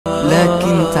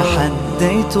لكن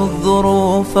تحديت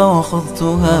الظروف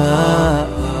وخضتها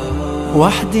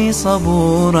وحدي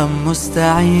صبورا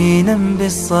مستعينا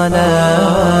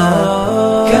بالصلاة.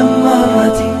 كم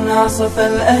مرة عصف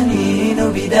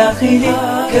الأنين بداخلي،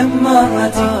 كم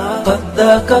مرة قد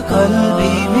ذاق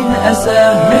قلبي من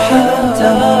أساه محن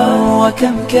تمر،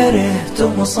 وكم كرهت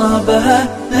مصابها.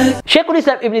 Shaykh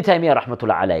al-Islam Ibn Taymiyyah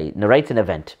rahmatullah alayhi narrates an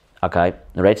event, okay,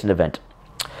 narrates an event,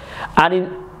 and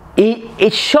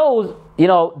it shows, you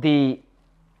know, the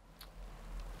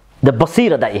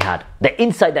basira that he had, the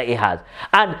insight that he has,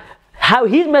 and how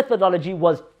his methodology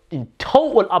was in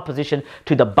total opposition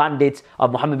to the bandits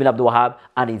of Muhammad Ibn Abdul Wahhab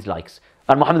and his likes.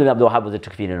 And Muhammad Ibn Abdul Wahhab was a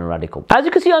Takfiri and a radical. As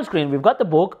you can see on screen, we've got the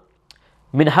book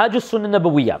Minhaj al-Sunnah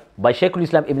Nabawiyyah by Shaykh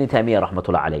al-Islam Ibn Taymiyyah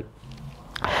rahmatullah alayhi.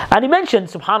 And he mentioned,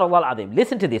 subhanallah al-azim,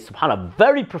 listen to this, subhanallah,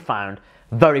 very profound,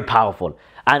 very powerful,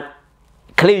 and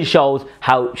clearly shows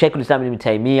how Shaykh al-Islam Ibn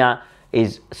Taymiyyah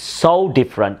is so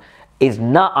different, is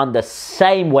not on the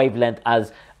same wavelength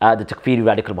as the Takfiri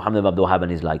radical Muhammad Ibn Abdul Wahhab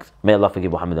and his likes. May Allah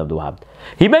forgive Muhammad Ibn Abdul Wahhab.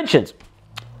 He mentions,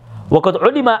 وَقَدْ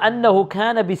عُلِمَ أَنَّهُ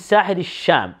كَانَ بِالسَّاحِلِ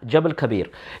الشَّامِ جَبَلْ كَبِيرٌ.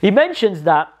 He mentions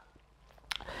that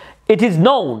it is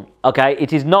known, okay,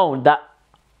 it is known that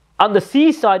on the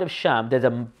seaside of Sham, there's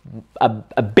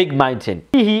a big mountain.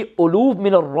 فِيهِ أُلُوفٌ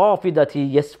مِنَ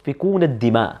الرَّافِضَةِ يَسْفِكُونَ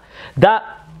الدِّمَاءَ. That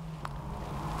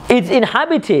it's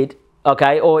inhabited,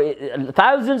 okay, or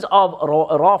thousands of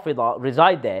Rafidah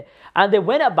reside there, and they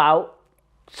went about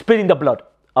spilling the blood,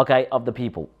 okay, of the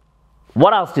people.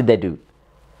 What else did they do?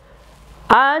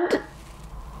 And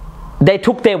they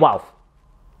took their wealth.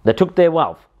 They took their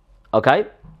wealth, okay?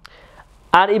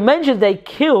 And it mentions they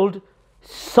killed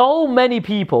so many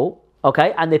people,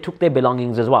 okay, and they took their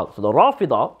belongings as well. So the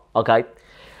Rafidah, okay,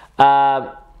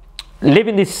 live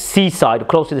in this seaside,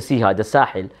 close to the seaside, the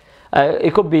Sahil.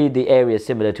 It could be the area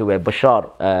similar to where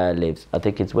Bashar lives. I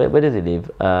think it's, where does he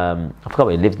live? I forgot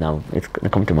where he lives now. It's going to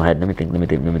come to my head. Let me think.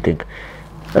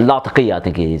 Lataqiya, I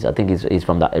think he is. I think he's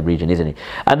from that region, isn't he?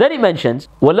 And then he mentions,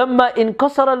 وَلَمَّا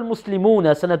إِنْكَسَرَ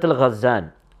الْمُسْلِمُونَ سَنَةَ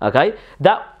الْغَزَّانِ. Okay,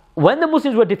 that when the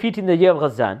Muslims were defeated in the year of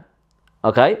Ghazan,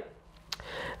 okay,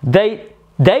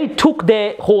 they took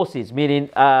their horses, meaning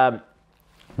the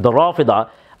Rafidah,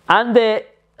 and their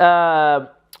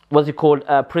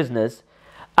prisoners,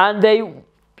 and they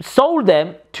sold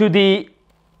them to the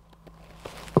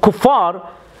kuffar,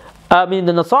 the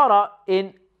Nasara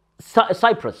in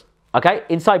Cyprus, okay,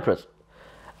 in Cyprus.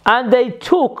 And they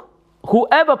took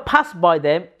whoever passed by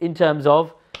them in terms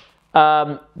of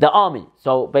the army.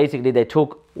 So basically they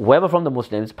took whoever from the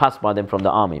Muslims passed by them from the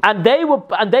army. And they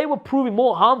were proving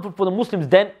more harmful for the Muslims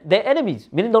than their enemies,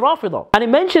 meaning the Rafidah. And it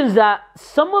mentions that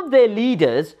some of their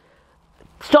leaders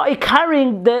started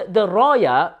carrying the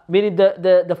raya, meaning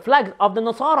the flag of the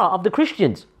Nasara, of the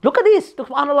Christians. Look at this,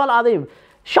 subhanallah al-azim.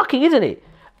 Shocking, isn't it?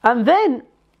 And then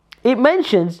it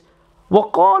mentions,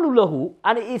 وَقَالُوا لَهُ,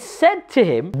 and it is said to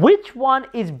him, which one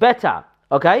is better?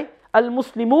 Okay?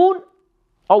 Al-Muslimun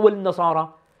or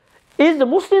al-Nasara? Is the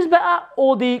Muslims better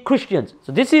or the Christians?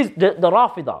 So this is the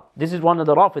Rafidah. This is one of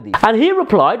the Rafidis. And he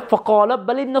replied, فَقَالَ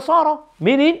بَلِ النَّصَارَ,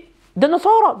 meaning the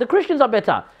Nasara, the Christians are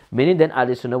better. Meaning then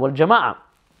Ahl-Sunnah wal Jama'ah.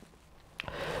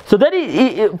 So then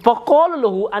فَقَالَ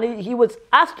لَهُ, and he was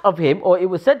asked of him, or it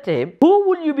was said to him, who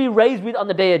will you be raised with on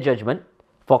the day of judgment?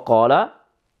 فَقَالَ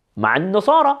مَعَ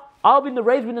النَّصَارَ, I'll be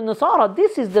raised with the Nasara.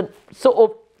 This is the sort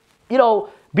of,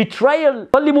 betrayal.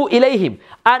 سَلِّمُوا إِلَيْهِمْ,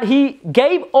 and he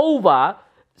gave over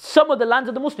some of the lands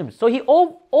of the Muslims. So he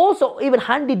also even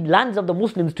handed lands of the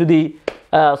Muslims to the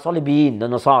Salibiyin, the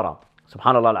Nasara.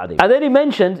 Subhanallah al-Azim. And then he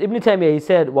mentions, Ibn Taymiyyah, he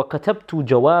said, وَكَتَبْتُ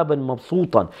جَوَابًا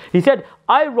مَبْسُوطًا. He said,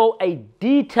 I wrote a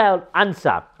detailed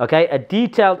answer, okay, a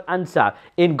detailed answer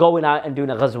in going out and doing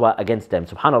a ghazwa against them.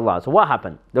 Subhanallah. So what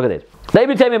happened? Look at this. Now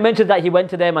Ibn Taymiyyah mentions that he went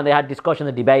to them and they had discussion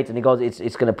and debates, and he goes,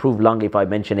 it's going to prove long if I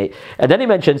mention it. And then he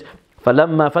mentions,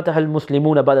 فَلَمَّا فَتَحَ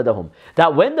الْمُسْلِمُونَ بَلَدَهُم,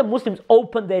 that when the Muslims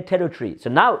opened their territory, so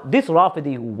now this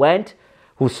Rafidi who went,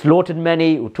 who slaughtered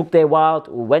many, who took their wealth,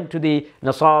 who went to the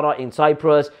Nasara in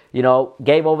Cyprus,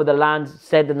 gave over the lands,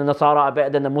 said that the Nasara are better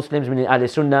than the Muslims, meaning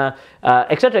Ahl-Sunnah,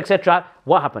 etc., etc.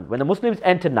 What happened? When the Muslims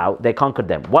entered now, they conquered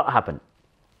them. What happened?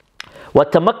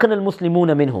 وَتَمَكَّنَ الْمُسْلِمُونَ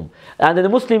مِنْهُمْ, and then the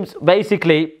Muslims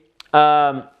basically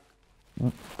had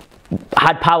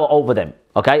power over them,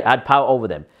 okay, had power over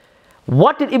them.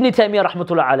 What did Ibn Taymiyyah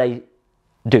rahmatullah alayhi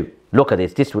do? Look at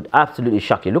this. This would absolutely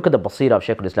shock you. Look at the basira of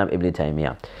Shaykh al-Islam Ibn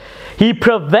Taymiyyah. He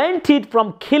prevented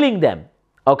from killing them,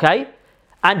 okay,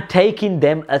 and taking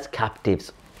them as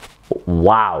captives.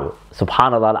 Wow.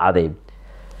 Subhanallah al-Azim.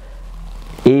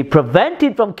 He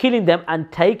prevented from killing them and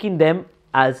taking them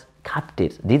as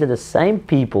captives. These are the same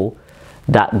people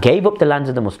that gave up the lands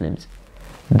of the Muslims,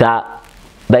 that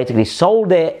basically sold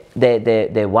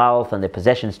their wealth and their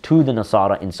possessions to the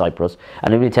Nasara in Cyprus,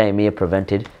 and Ibn Taymiyyah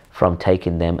prevented from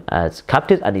taking them as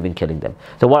captives and even killing them.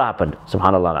 So what happened?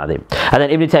 Subhanallah al-Azim. And then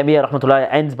Ibn Taymiyyah rahmatullah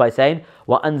ends by saying,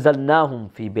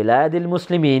 وَأَنزَلْنَاهُمْ فِي بِلَادِ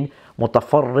الْمُسْلِمِينَ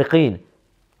مُتَفَرِّقِينَ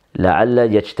لَعَلَّ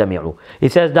يَجْتَمِعُوا. He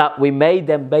says that we made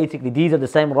them, basically these are the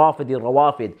same Rafidi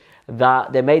Rawafid,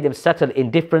 that they made them settle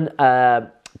in different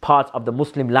parts of the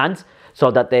Muslim lands so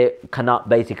that they cannot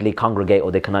basically congregate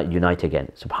or they cannot unite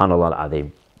again. Subhanallah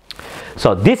al-Azim.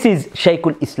 So this is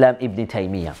Shaykhul Islam Ibn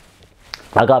Taymiyyah.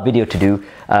 I got a video to do.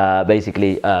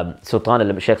 Basically, Sheikh Sultan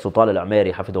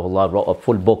al-Umairi Hafidhullah wrote a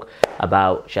full book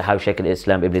about how Shaykh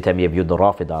al-Islam Ibn Taymiyyah viewed the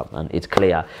Rafida, and it's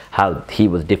clear how he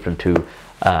was different to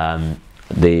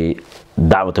the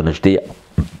Da'wat al-Najdiyya,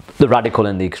 the radical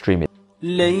and the extremist.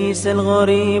 ليس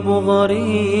الغريب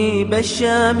غريب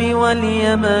الشام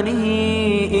واليمن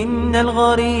إن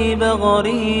الغريب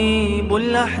غريب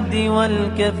اللحد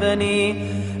والكفن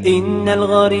إن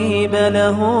الغريب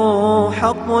له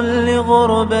حق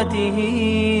لغربته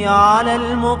على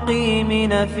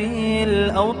المقيمين في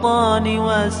الأوطان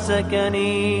والسكن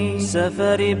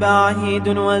سفر بعيد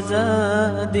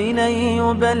وزاد لن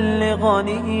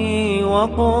يبلغني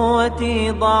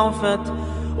وقوتي ضعفت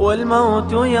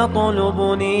والموت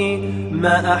يطلبني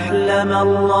ما أحلم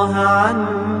الله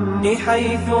عني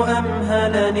حيث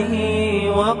أمهلني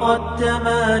وقد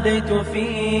تماديت في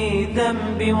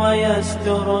ذنبي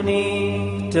ويسترني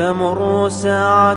تمر ساعة